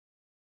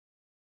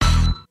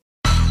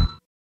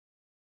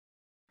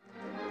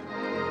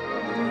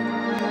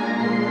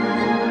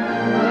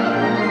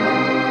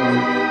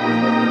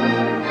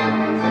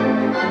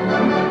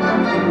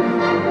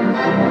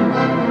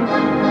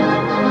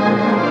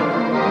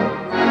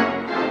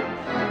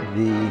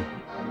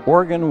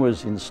Organ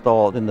was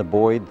installed in the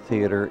Boyd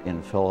Theater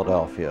in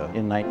Philadelphia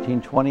in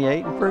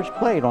 1928 and first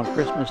played on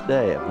Christmas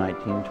Day of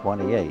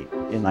 1928.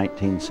 In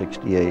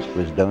 1968 it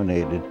was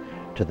donated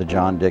to the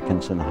John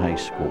Dickinson High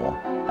School.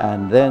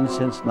 And then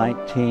since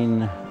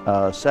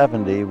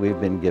 1970 we've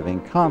been giving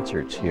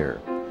concerts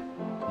here.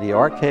 The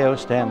RKO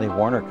Stanley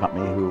Warner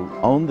Company, who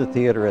owned the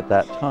theater at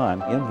that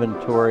time,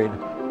 inventoried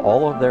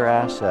all of their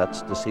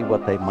assets to see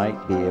what they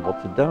might be able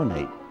to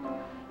donate.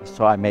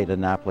 So I made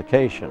an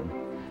application.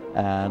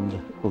 And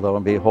lo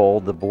and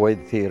behold, the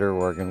Boyd Theater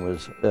organ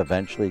was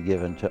eventually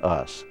given to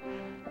us.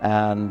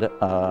 And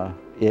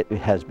it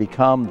has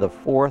become the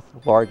fourth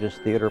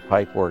largest theater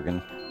pipe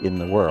organ in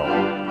the world.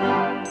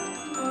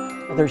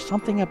 There's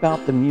something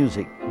about the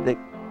music that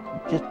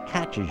just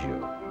catches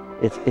you.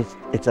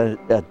 It's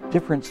a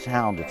different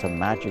sound, it's a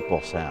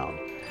magical sound.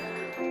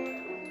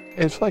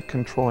 It's like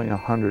controlling a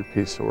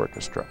 100-piece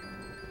orchestra.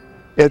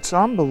 It's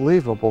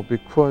unbelievable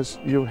because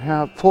you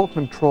have full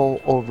control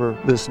over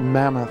this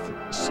mammoth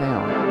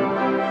sound.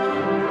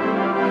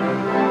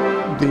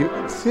 The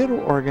theater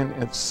organ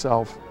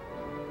itself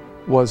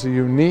was a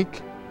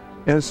unique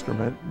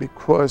instrument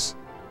because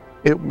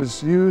it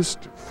was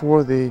used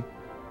for the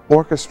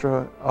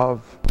orchestra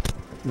of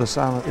the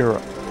silent era.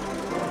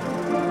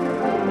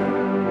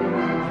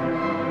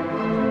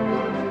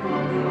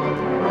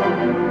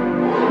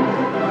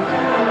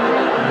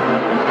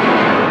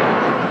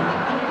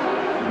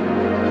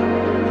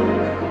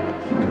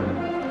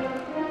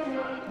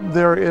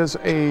 There is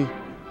a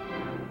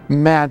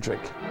magic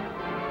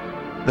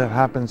that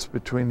happens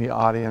between the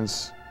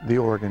audience, the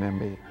organ, and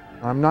me.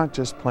 I'm not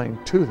just playing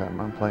to them,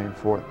 I'm playing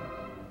for them,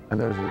 and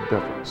there's a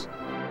difference.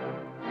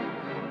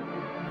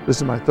 This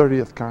is my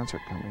 30th concert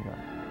coming up.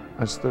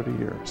 That's 30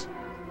 years.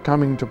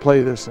 Coming to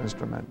play this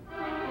instrument,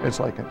 it's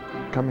like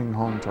coming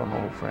home to an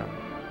old friend.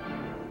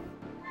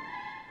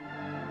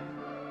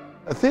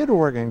 A theater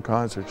organ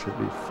concert should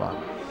be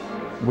fun.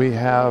 We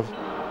have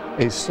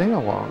a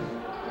sing-along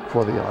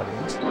for the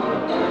audience.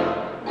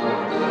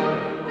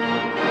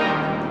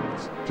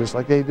 Just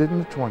like they did in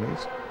the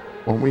 20s,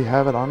 when we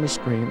have it on the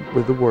screen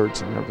with the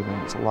words and everything,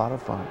 it's a lot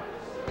of fun.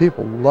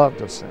 People love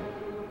to sing.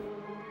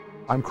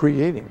 I'm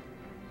creating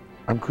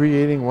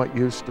what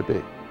used to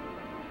be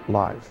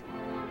live.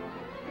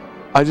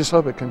 I just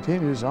hope it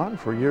continues on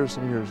for years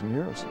and years and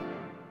years.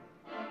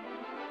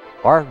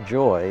 Our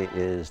joy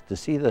is to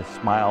see the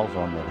smiles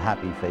on the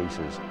happy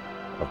faces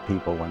of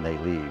people when they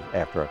leave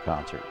after a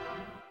concert.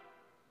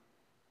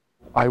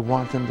 I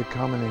want them to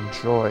come and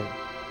enjoy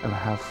and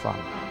have fun,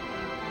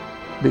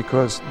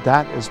 because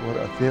that is what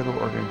a theater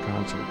organ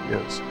concert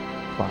is,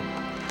 fun.